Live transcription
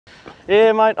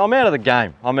Yeah, mate, I'm out of the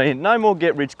game. I mean, no more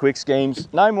get-rich-quick schemes,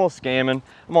 no more scamming.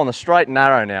 I'm on the straight and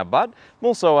narrow now, bud. I'm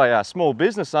also a small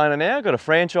business owner now, got a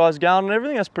franchise going and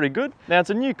everything, that's pretty good. Now, it's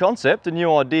a new concept, a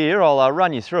new idea, I'll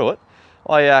run you through it.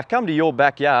 I come to your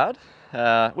backyard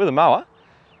with a mower,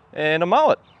 and I mow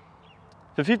it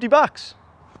for 50 bucks.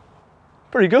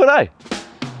 Pretty good, eh?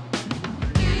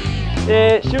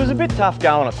 Yeah, she was a bit tough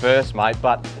going at first, mate,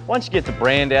 but once you get the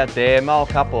brand out there, mow a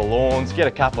couple of lawns, get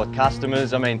a couple of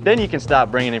customers, I mean, then you can start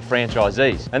bringing in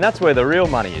franchisees. And that's where the real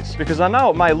money is. Because I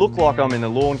know it may look like I'm in the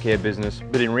lawn care business,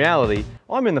 but in reality,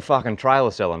 I'm in the fucking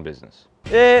trailer selling business.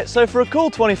 Yeah, so for a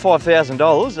cool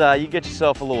 $25,000, you get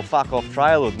yourself a little fuck-off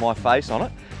trailer with my face on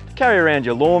it, to carry around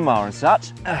your lawnmower and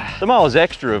such. The mower's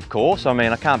extra, of course. I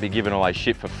mean, I can't be giving away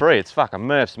shit for free. It's fucking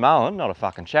Murphs Mowing, not a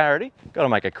fucking charity. Got to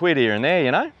make a quid here and there, you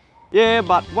know? Yeah,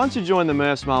 but once you join the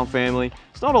Murphs Mowing family,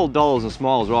 it's not all dollars and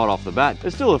smiles right off the bat.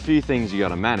 There's still a few things you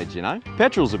gotta manage, you know?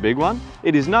 Petrol's a big one.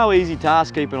 It is no easy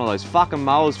task keeping all those fucking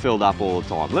mowers filled up all the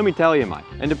time, let me tell you, mate.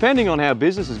 And depending on how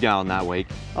business is going that week,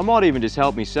 I might even just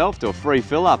help myself to a free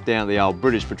fill up down at the old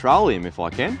British Petroleum if I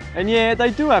can. And yeah,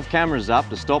 they do have cameras up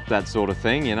to stop that sort of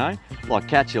thing, you know? Like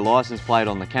catch your license plate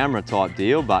on the camera type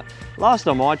deal, but last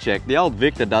time I checked, the old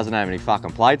Victor doesn't have any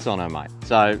fucking plates on her, mate.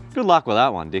 So good luck with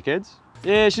that one, dickheads.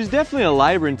 Yeah, she's definitely a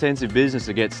labour-intensive business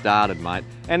to get started, mate.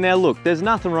 And now look, there's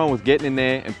nothing wrong with getting in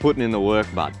there and putting in the work,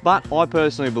 bud. But I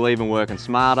personally believe in working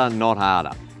smarter, not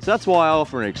harder. So that's why I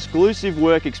offer an exclusive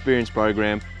work experience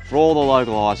program for all the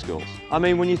local high schools. I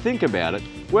mean, when you think about it,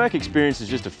 work experience is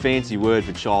just a fancy word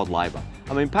for child labour.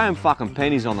 I mean, pay them fucking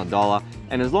pennies on the dollar,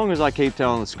 and as long as I keep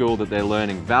telling the school that they're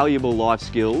learning valuable life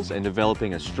skills and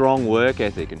developing a strong work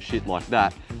ethic and shit like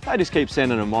that, they just keep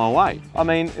sending them my way. I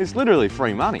mean, it's literally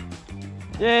free money.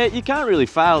 Yeah, you can't really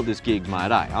fail at this gig,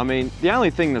 mate, eh? I mean, the only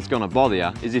thing that's gonna bother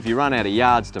you is if you run out of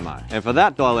yards to mow. And for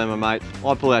that dilemma, mate,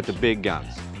 I pull out the big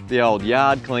guns, the old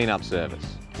yard clean-up service.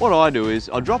 What I do is,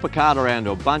 I drop a card around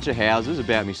to a bunch of houses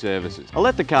about me services. I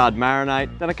let the card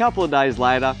marinate, then a couple of days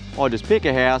later, I just pick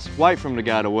a house, wait for them to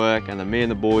go to work, and then me and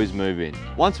the boys move in.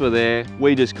 Once we're there,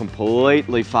 we just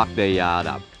completely fuck their yard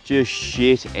up. Just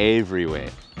shit everywhere.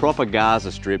 Proper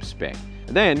Gaza Strip spec.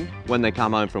 Then, when they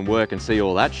come home from work and see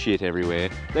all that shit everywhere,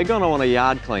 they're gonna want a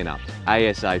yard clean-up,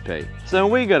 ASAP. So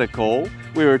when we get a call,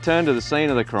 we return to the scene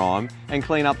of the crime and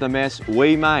clean up the mess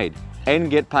we made and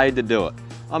get paid to do it.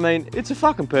 I mean, it's a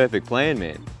fucking perfect plan,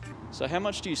 man. So how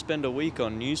much do you spend a week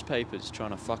on newspapers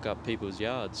trying to fuck up people's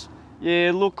yards?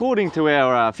 Yeah, look, according to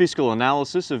our fiscal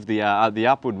analysis of the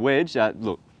upward wedge,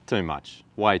 look, too much,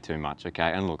 way too much,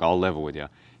 okay? And look, I'll level with you.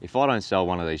 If I don't sell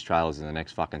one of these trailers in the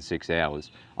next fucking 6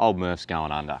 hours, old Murph's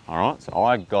going under, all right? So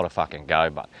I gotta fucking go,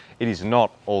 but it is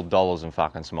not all dollars and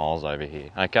fucking smiles over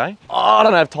here, okay? Oh, I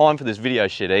don't have time for this video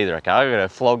shit either, okay? I gotta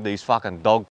flog these fucking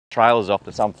dog trailers off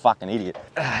to some fucking idiot.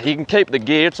 You can keep the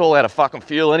gear, it's all out of fucking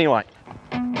fuel anyway.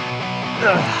 Come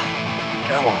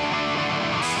on.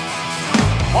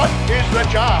 What is the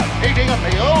charge? Eating a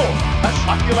meal? A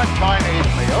succulent Chinese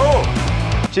meal?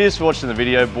 Cheers for watching the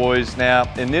video, boys. Now,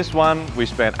 in this one, we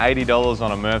spent $80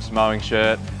 on a Murphs Mowing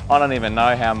shirt. I don't even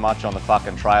know how much on the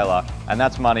fucking trailer, and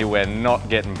that's money we're not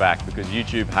getting back because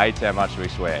YouTube hates how much we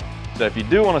swear. So if you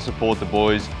do want to support the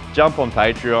boys, jump on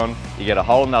Patreon, you get a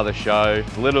whole nother show.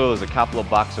 As little as a couple of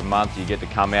bucks a month, you get to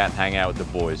come out and hang out with the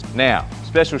boys. Now,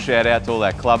 special shout out to all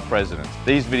our club presidents.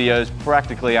 These videos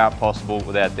practically aren't possible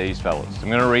without these fellas. I'm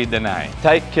gonna read their names.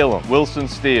 Tate Killam, Wilson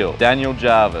Steele, Daniel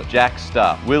Jarvis, Jack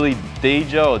Stuff, Willie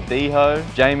Dejo or Deho,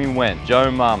 Jamie Went,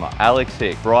 Joe Mama, Alex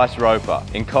Hick, Bryce Roper,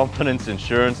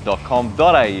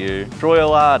 incompetenceinsurance.com.au, Troy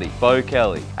Alardi, Bo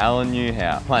Kelly, Alan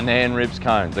Newhouse, my Nan Ribs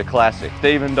Cones, a classic,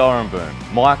 Stephen Dorenboom,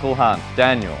 Michael Hunt,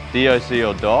 Daniel, DOC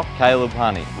or Doc, Caleb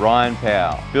Honey, Ryan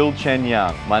Powell, Bill Chen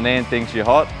Young, my Nan thinks you're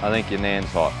hot, I think your Nan's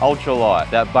hot,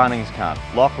 Ultralight, that Bunnings cunt,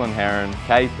 Lachlan Heron,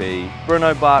 KP,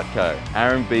 Bruno Bartko,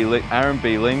 Aaron B.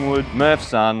 Lingwood, Murph's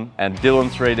son, and Dylan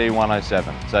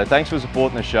 3D107. So thanks for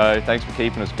supporting the show, thanks for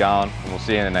keeping us going, and we'll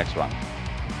see you in the next one.